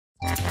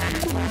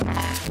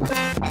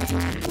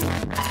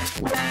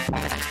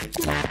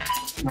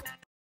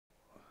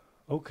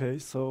Okay,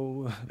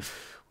 so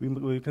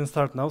we can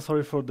start now.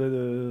 Sorry for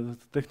the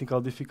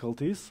technical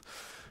difficulties.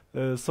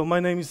 So my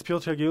name is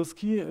Piotr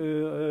Jagielski.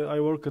 I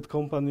work at a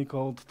company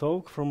called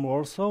Talk from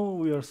Warsaw.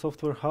 We are a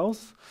software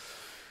house.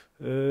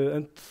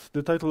 And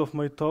the title of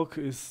my talk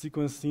is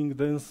Sequencing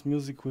Dance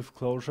Music with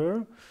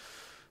Clojure.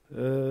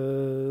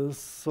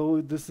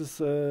 So this is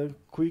a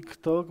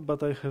quick talk,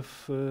 but I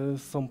have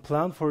some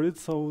plan for it.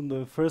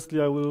 So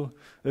firstly, I will...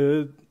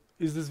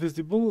 is this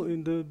visible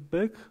in the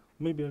back?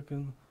 Maybe I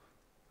can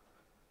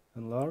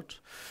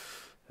enlarge.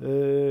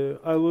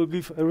 I will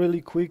give a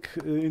really quick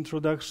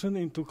introduction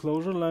into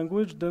Clojure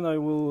language. Then I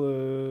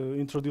will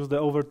introduce the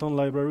Overtone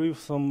library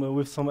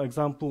with some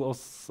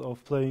examples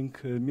of playing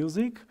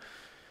music.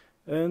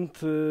 And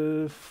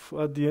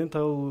at the end,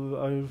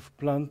 I've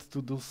planned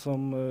to do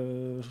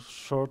some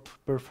short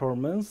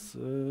performance.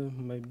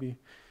 Maybe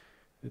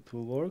it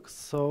will work.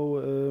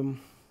 So,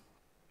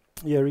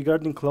 yeah,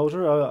 regarding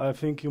Clojure, I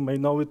think you may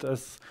know it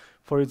as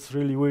for its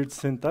really weird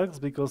syntax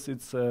because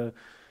it's a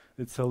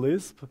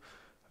Lisp.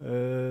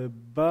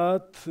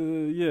 But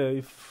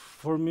yeah,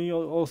 for me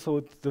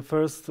also the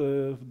first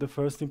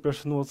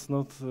impression was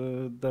not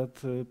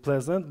that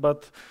pleasant.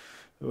 But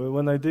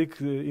when I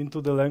dig into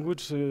the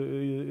language,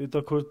 it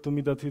occurred to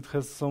me that it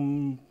has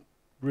some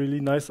really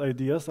nice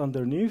ideas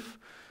underneath,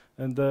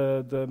 and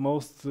the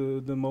most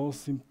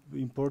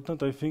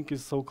important, I think,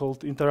 is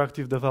so-called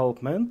interactive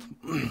development.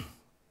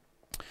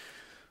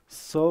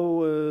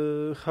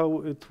 So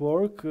how it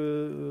works?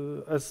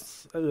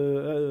 As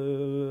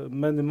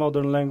many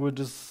modern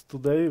languages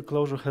today,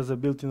 Clojure has a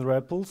built-in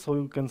REPL, so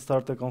you can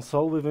start a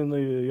console within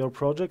your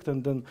project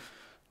and then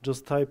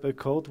just type a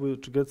code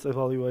which gets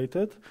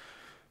evaluated.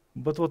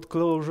 But what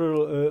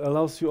Clojure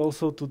allows you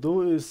also to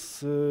do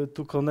is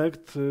to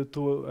connect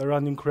to a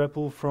running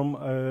REPL from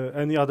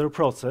any other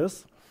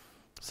process.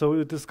 So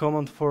it is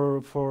common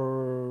for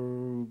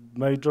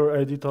major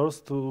editors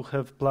to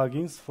have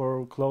plugins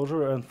for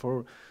Clojure and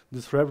for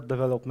this rep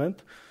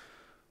development.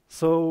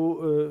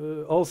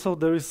 So also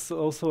there is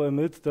also a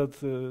myth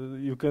that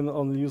you can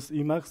only use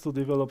Emacs to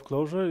develop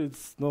Clojure.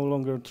 It's no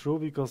longer true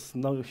because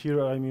now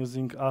here I'm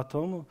using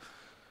Atom,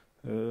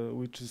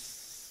 which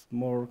is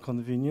more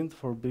convenient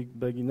for big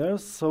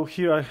beginners. So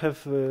here I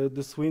have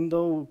this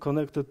window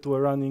connected to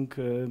a running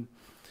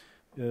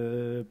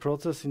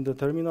process in the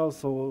terminal,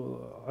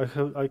 so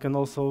I can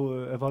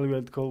also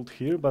evaluate code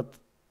here, but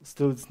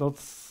still it's not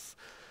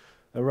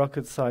a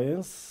rocket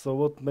science. So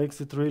what makes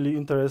it really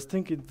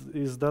interesting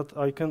is that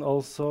I can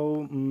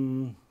also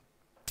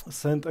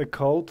send a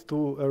code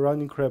to a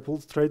running REPL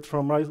straight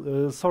from my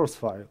source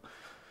file.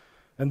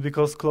 And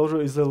because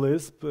Clojure is a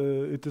Lisp,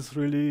 it is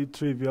really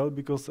trivial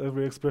because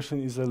every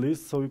expression is a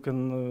list, so you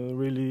can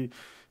really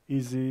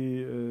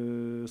easy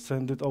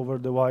send it over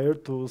the wire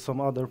to some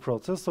other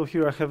process. So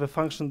here I have a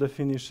function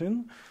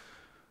definition,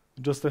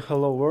 just a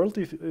hello world.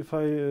 If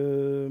I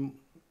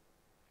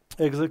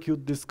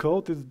execute this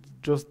code,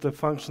 just the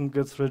function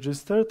gets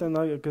registered, and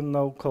I can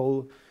now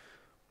call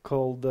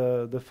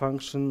the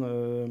function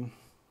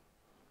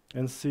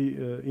and see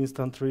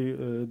instantly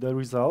the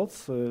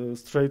results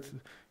straight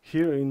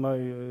here in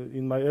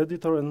my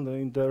editor and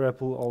in the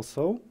REPL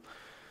also.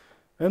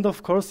 And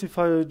of course, if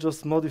I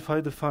just modify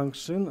the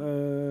function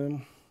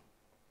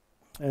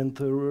and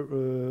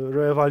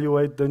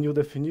reevaluate the new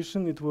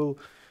definition, it will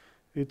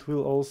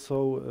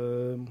also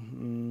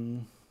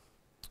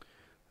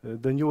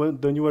the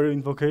newer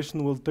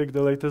invocation will take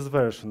the latest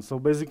version. So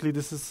basically,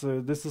 this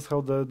is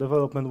how the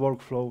development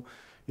workflow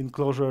in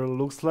Clojure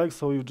looks like.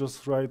 So you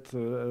just write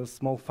a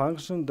small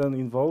function, then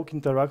invoke,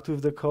 interact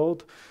with the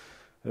code.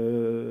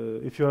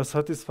 If you are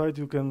satisfied,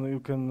 you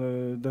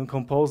can then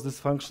compose this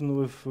function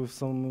with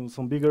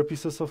some bigger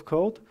pieces of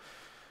code.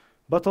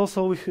 But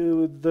also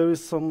there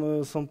is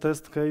some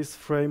test case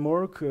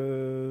framework.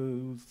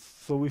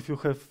 So if you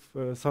have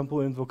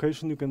sample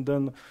invocation, you can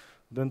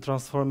then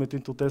transform it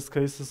into test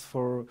cases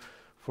for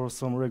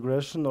some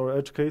regression or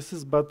edge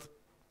cases. But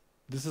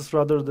this is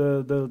rather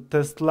the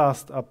test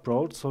last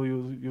approach. So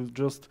you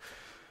just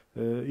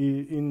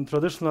in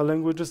traditional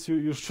languages,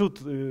 you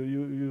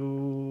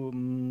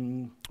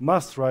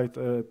must write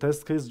a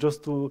test case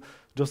just to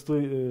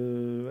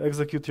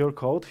execute your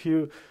code.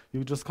 Here,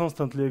 you just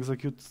constantly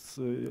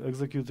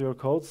execute your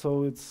code.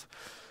 So it's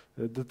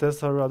the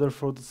tests are rather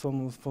for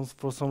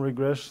some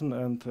regression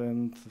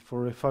and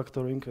for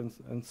refactoring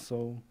and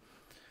so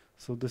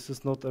this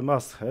is not a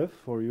must-have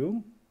for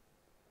you.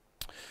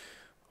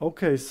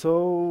 Okay,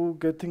 so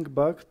getting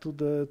back to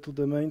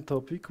the main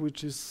topic,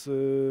 which is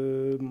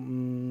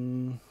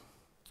an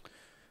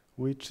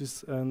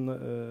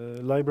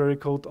library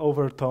called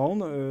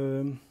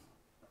Overtone.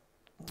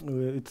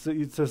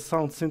 It's a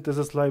sound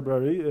synthesis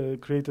library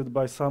created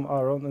by Sam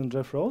Aaron and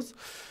Jeff Rose.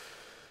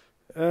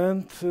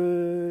 And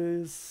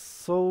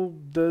so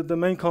the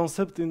main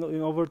concept in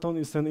Overtone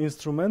is an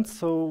instrument.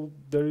 So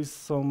there is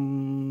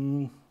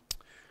some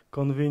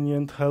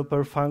convenient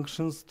helper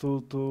functions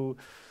to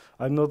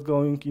I'm not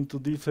going into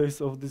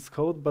details of this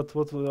code, but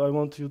what I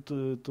want you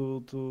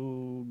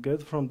to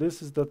get from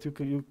this is that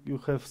you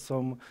have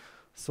some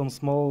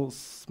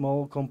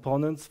small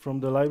components from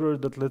the library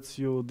that lets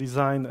you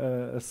design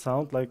a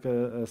sound like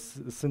a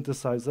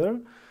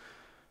synthesizer.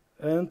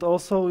 And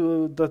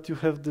also that you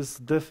have this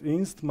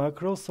definst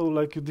macro, so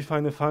like you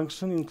define a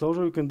function in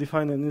Clojure, you can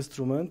define an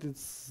instrument.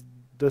 It's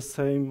the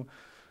same,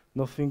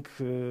 nothing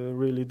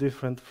really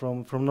different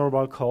from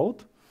normal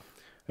code.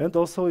 And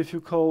also, if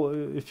you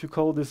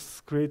call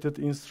this created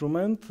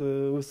instrument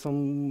with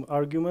some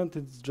argument,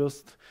 it's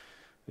just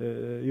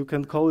you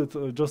can call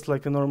it just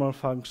like a normal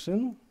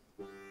function,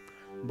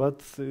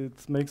 but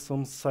it makes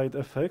some side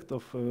effect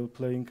of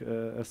playing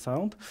a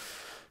sound.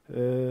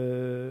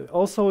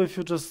 Also, if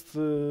you just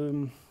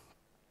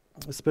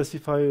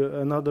specify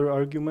another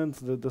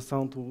argument, the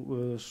sound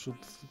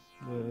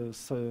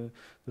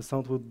the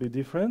sound would be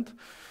different.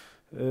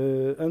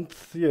 And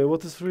yeah,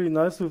 what is really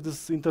nice with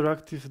this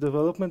interactive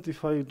development,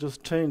 if I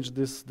just change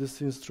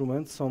this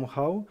instrument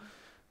somehow,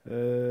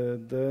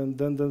 then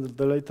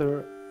the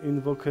later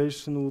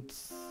invocation would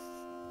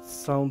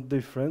sound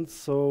different.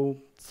 So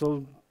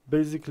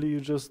basically, you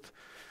just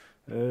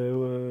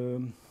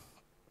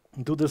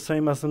do the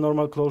same as a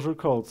normal Clojure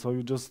code. So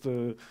you just,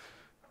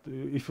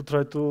 if you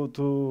try to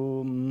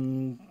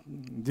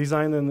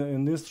design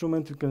an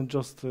instrument, you can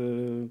just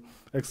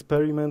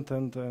experiment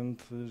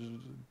and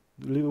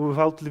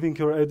without leaving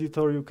your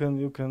editor, you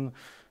can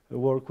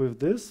work with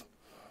this.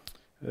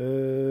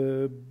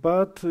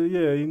 But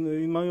yeah,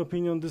 in my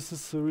opinion, this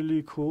is a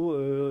really cool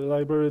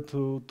library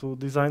to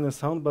design a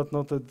sound, but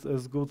not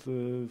as good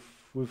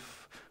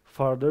with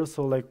further.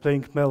 So like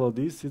playing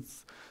melodies,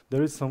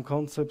 there is some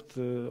concept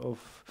of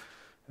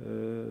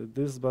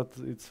this, but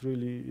it's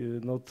really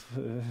not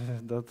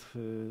that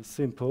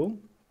simple.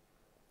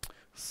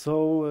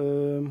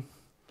 So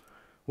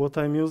what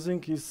I'm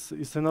using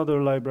is another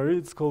library.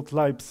 It's called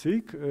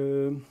Leipzig,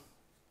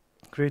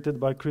 created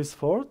by Chris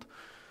Ford.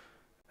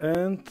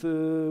 And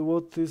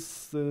what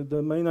is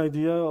the main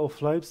idea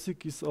of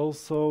Leipzig is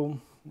also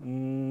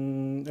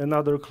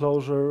another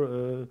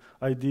Clojure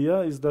idea,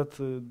 is that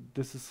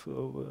this is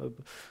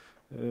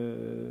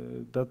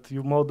that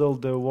you model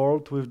the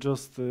world with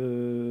just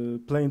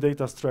plain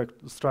data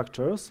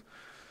structures.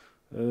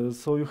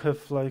 So you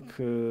have like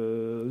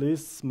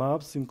lists,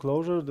 maps in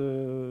Clojure,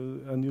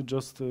 and you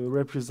just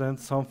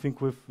represent something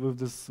with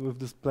this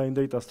plain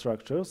data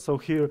structure. So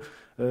here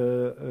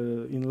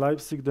in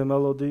Leipzig, the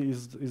melody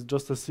is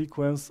just a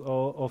sequence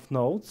of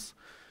notes,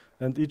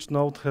 and each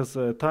note has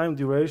a time,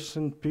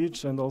 duration,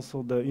 pitch, and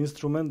also the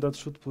instrument that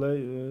should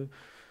play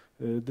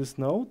this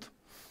note.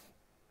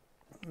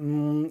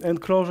 And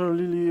Clojure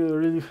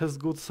really has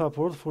good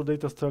support for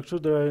data structure.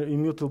 They are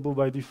immutable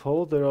by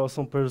default. There are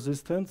some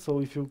persistent.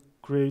 So if you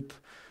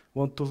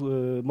want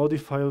to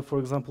modify, for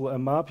example, a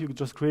map, you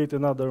just create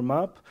another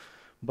map,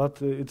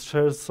 but it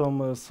shares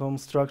some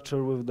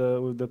structure with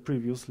the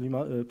previously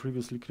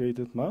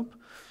created map.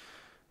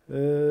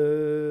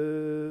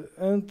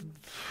 And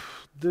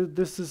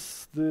this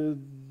is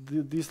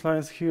these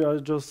lines here are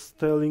just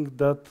telling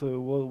that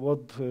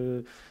what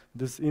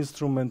this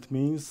instrument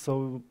means.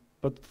 So,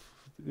 but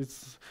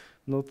it's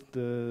not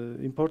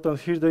important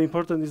here. The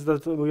important is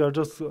that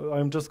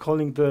I'm just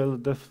calling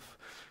the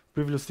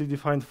previously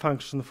defined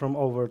function from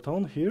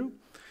Overtone here.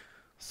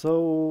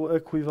 So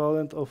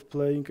equivalent of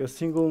playing a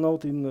single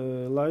note in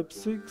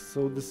Leipzig.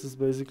 So this is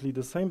basically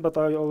the same, but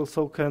I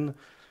also can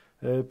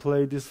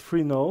play these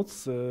 3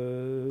 notes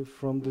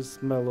from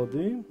this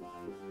melody.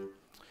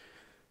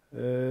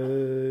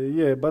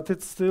 Yeah, but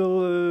it's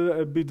still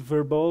a bit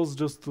verbose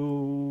just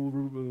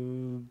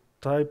to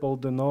type all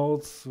the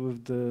notes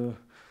with the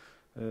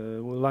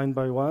line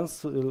by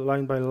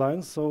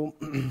line. So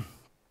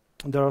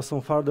there are some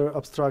further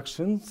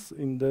abstractions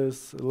in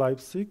this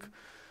Leipzig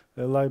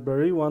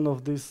library. One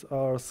of these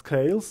are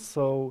scales.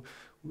 So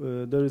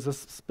there is a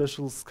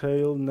special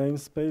scale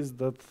namespace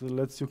that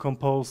lets you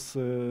compose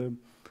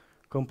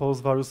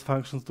various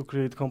functions to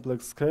create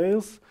complex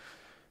scales.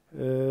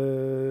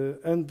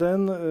 And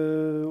then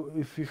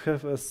if you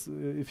have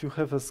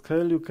a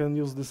scale, you can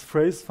use this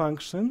phrase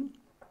function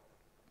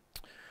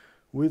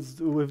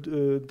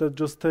that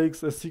just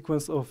takes a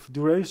sequence of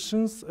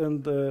durations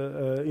and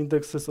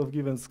indexes of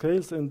given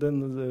scales, and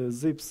then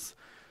zips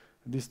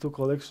these 2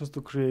 collections to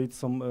create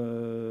some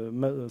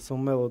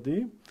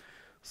melody.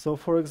 So,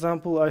 for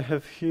example, I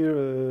have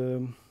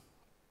here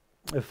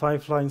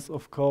 5 lines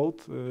of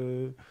code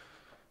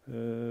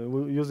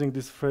using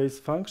this phrase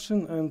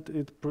function, and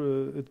it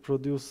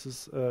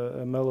produces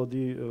a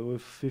melody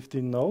with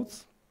 15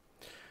 notes.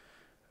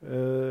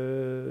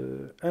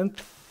 And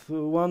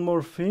one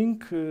more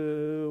thing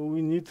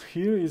we need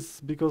here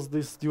is, because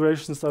these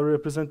durations are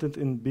represented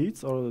in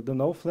beats or the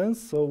note length,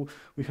 so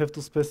we have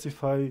to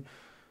specify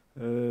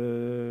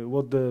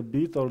what the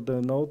beat or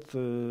the note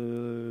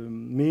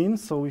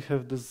means. So we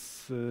have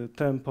this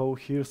tempo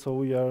here, so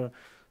we are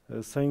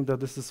saying that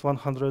this is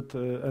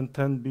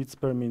 110 beats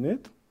per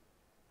minute.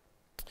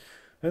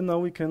 And now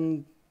we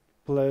can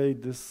play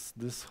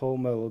this whole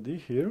melody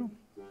here.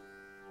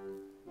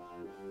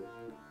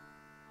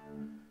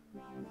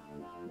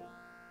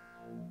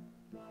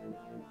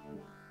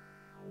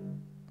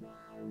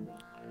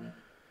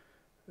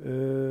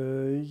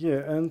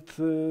 Yeah,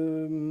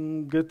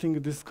 and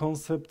getting this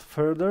concept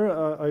further,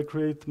 I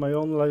create my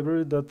own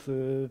library that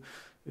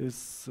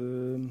is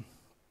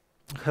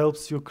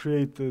helps you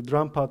create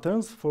drum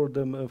patterns for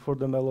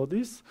the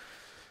melodies.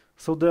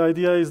 So the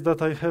idea is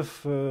that I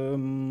have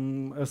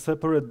a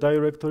separate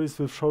directories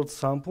with short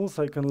samples.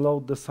 I can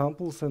load the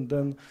samples and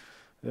then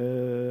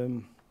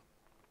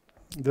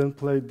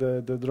play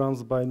the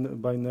drums by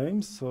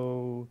name.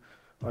 So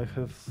I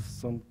have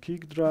some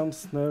kick drum,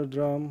 snare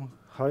drum,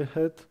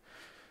 hi-hat,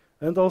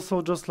 and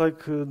also just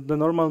like the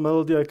normal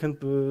melody, I can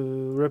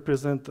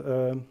represent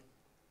a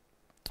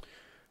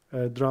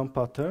drum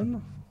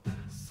pattern.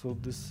 So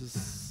this is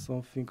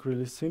something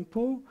really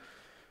simple.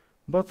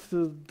 But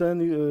then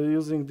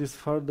using these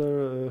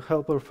further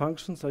helper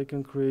functions, I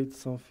can create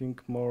something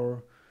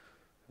more,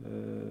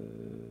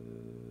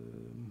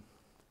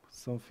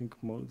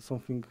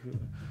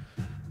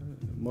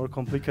 more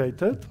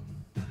complicated.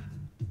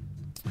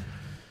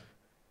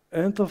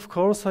 And of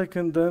course, I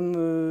can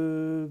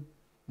then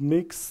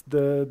mix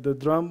the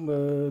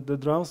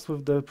drums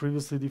with the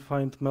previously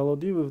defined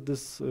melody with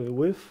this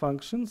with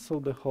function, so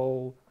the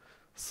whole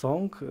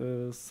song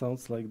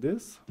sounds like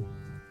this.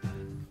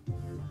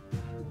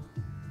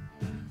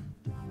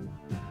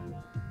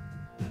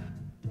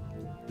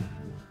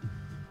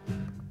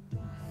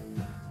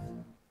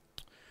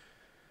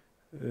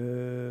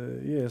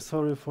 Yeah,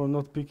 sorry for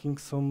not picking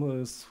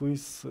some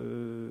Swiss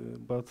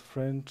but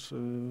French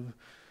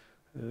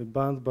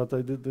band, but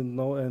I didn't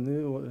know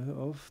any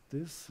of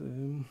this.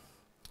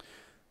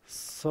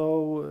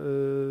 So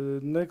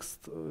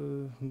next,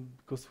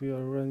 because we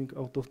are running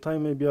out of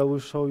time, maybe I will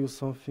show you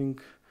something.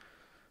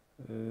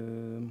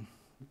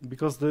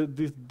 Because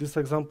this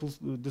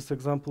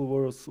example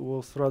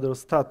was rather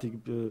static,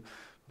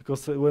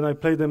 because when I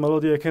play the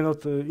melody, I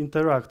cannot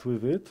interact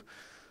with it.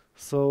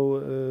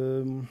 So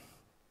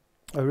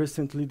I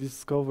recently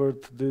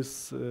discovered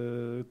this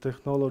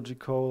technology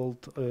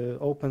called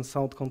Open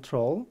Sound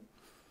Control.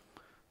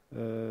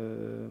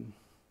 And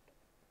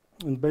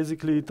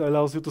basically it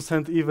allows you to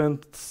send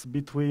events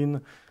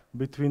between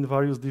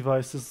various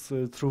devices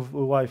through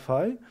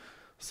Wi-Fi.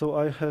 So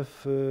I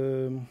have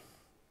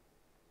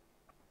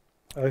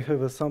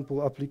a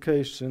sample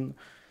application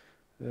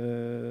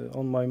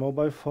on my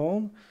mobile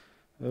phone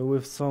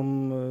with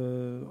some,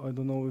 I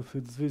don't know if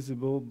it's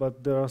visible,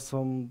 but there are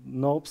some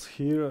knobs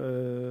here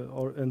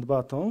and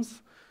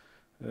buttons.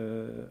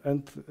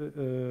 And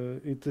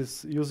it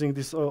is using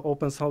this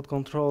Open Sound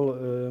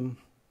Control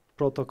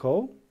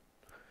protocol.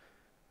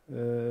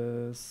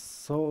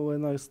 So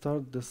when I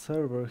start the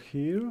server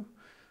here,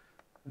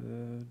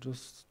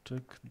 just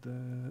check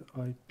the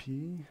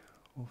IP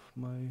of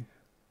my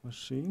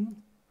machine.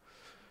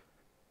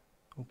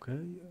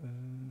 Okay,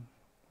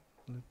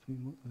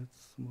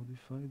 let's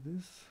modify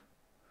this.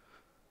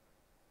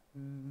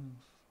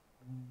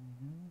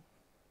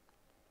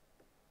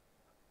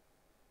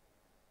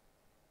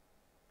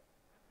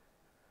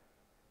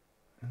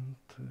 And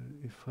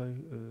if I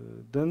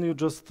then you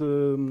just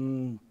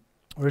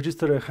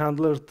register a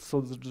handler, so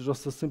it's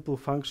just a simple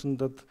function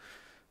that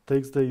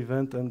takes the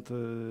event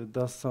and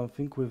does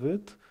something with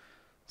it.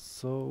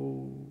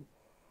 So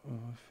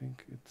I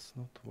think it's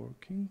not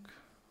working.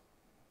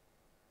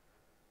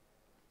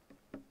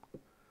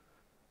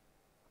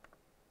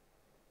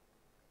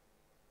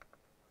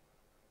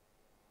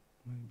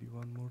 Maybe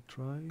one more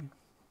try.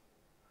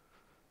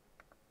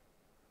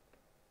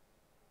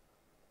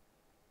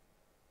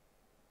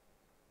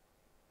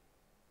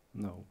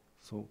 No.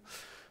 So,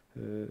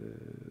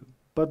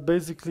 but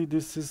basically,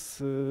 this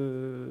is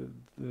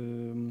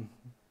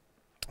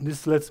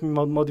this lets me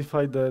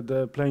modify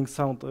the playing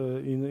sound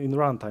in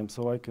runtime.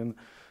 So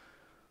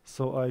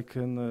I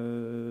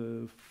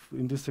can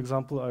in this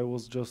example, I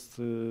was just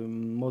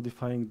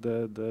modifying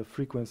the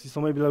frequency.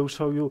 So maybe I will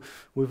show you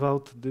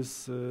without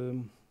this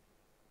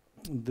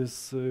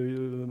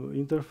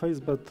interface.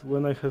 But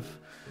when I have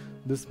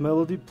this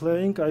melody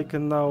playing, I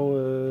can now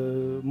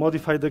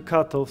modify the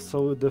cutoff,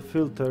 so the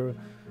filter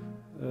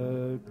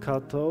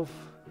cutoff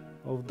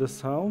of the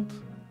sound,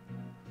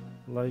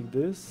 like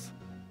this.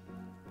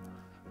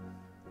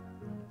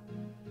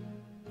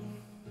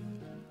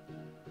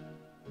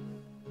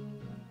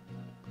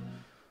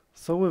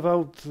 So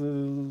without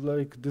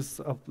like this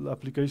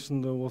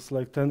application was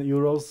like 10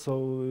 euros.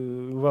 So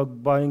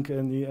without buying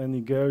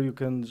any gear, you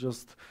can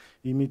just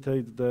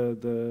imitate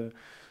the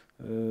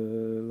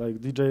like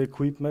DJ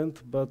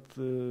equipment. But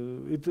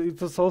it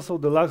is also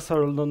the lags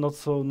are not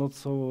so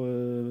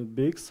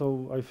big.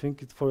 So I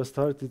think for a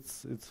start,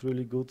 it's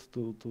really good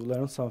to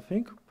learn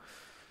something.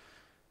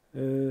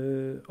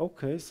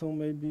 Okay, so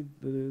maybe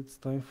it's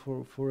time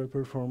for a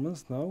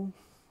performance now.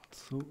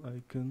 So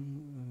I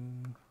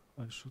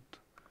should.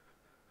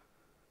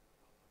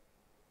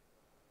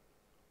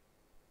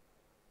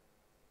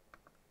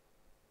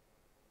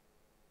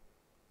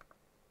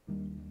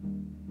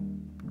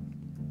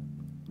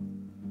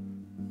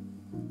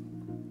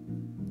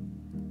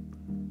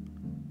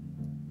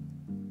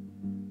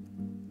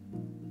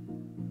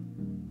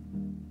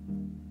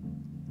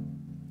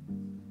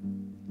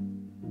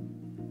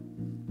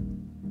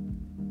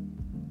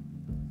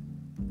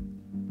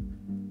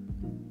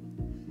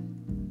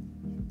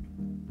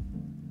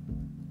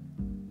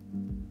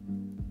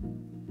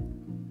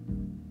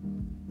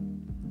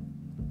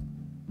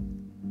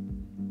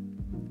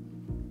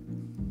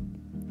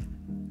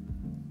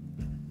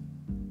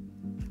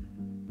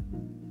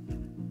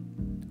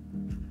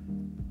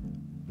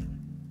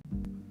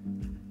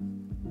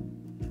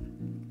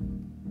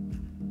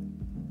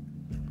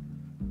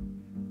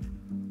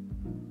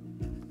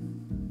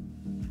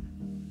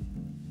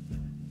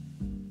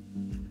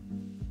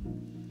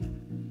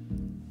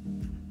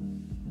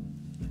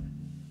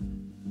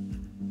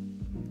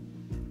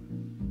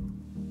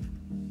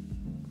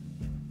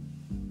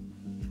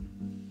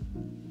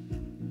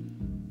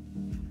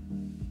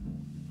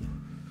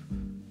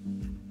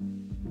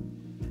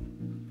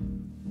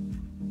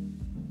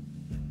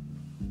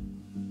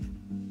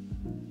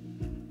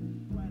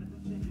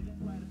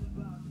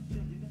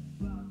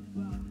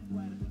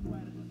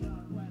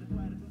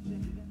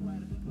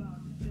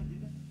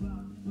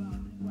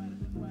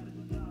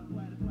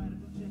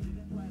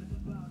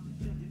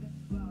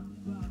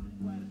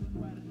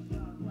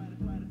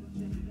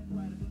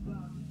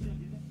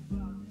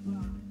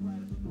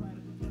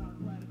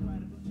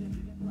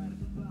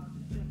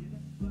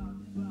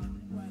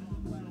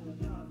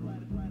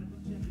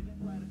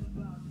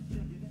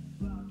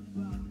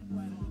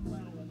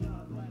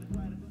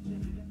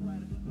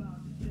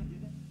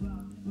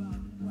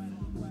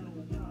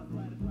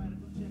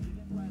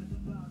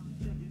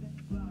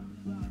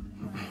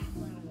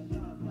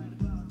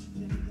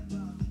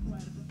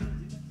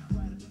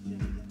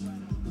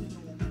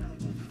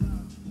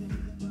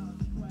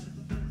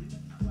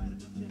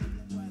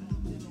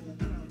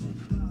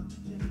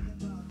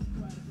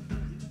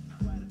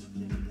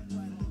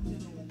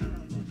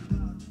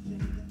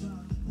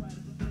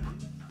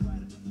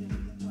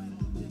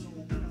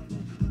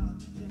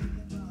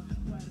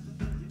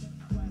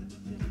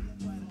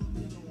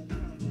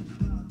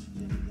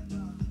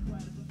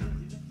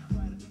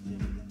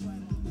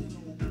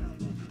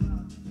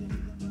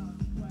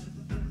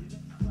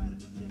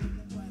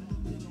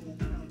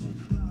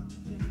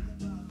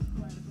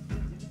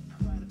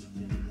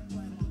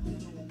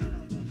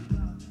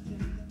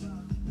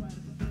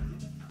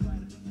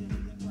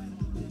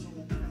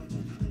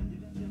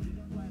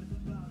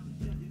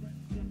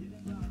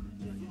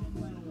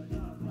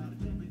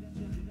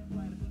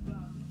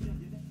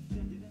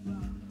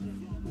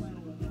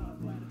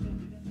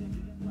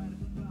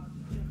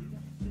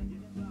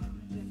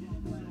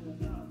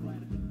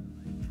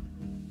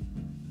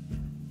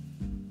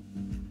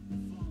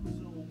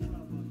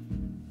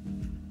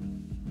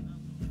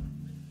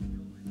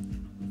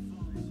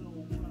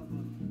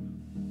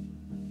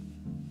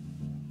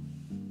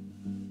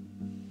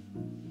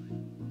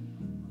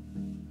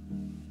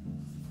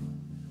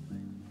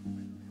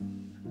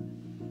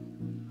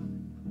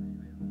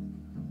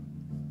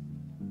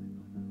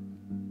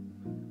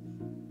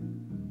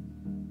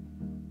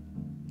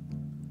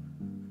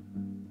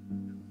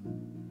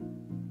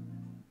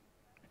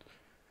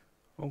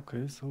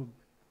 Okay, so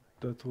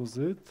that was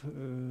it.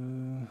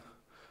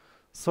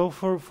 So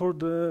for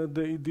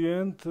the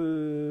end,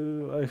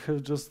 I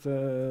have just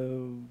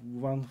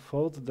one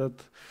thought that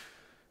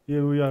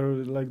yeah, we are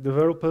like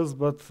developers,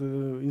 but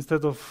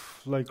instead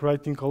of like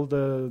writing all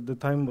the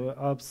time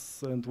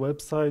apps and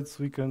websites,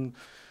 we can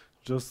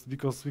just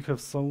because we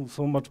have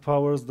so much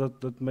powers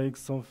that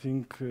makes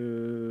something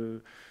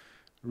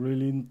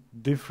really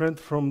different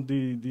from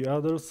the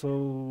others.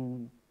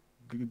 So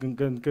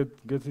can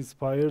get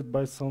inspired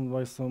by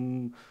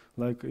some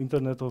like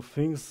Internet of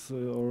Things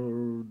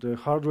or the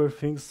hardware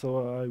things.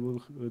 So I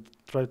will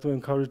try to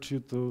encourage you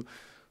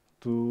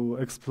to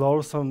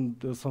explore some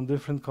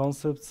different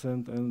concepts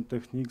and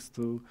techniques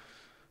to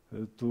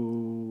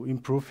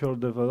improve your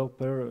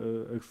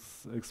developer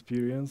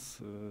experience.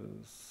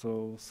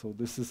 So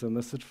this is a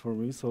message for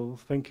me. So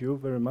thank you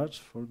very much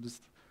for this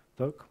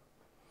talk.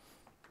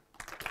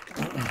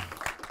 Are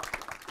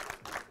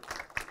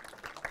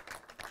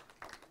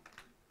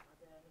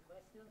there any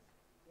questions?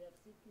 We have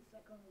 60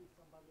 seconds if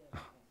somebody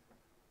else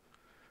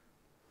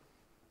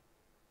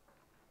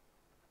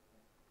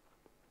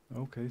has.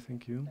 Okay,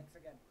 thank you. Thanks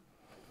again.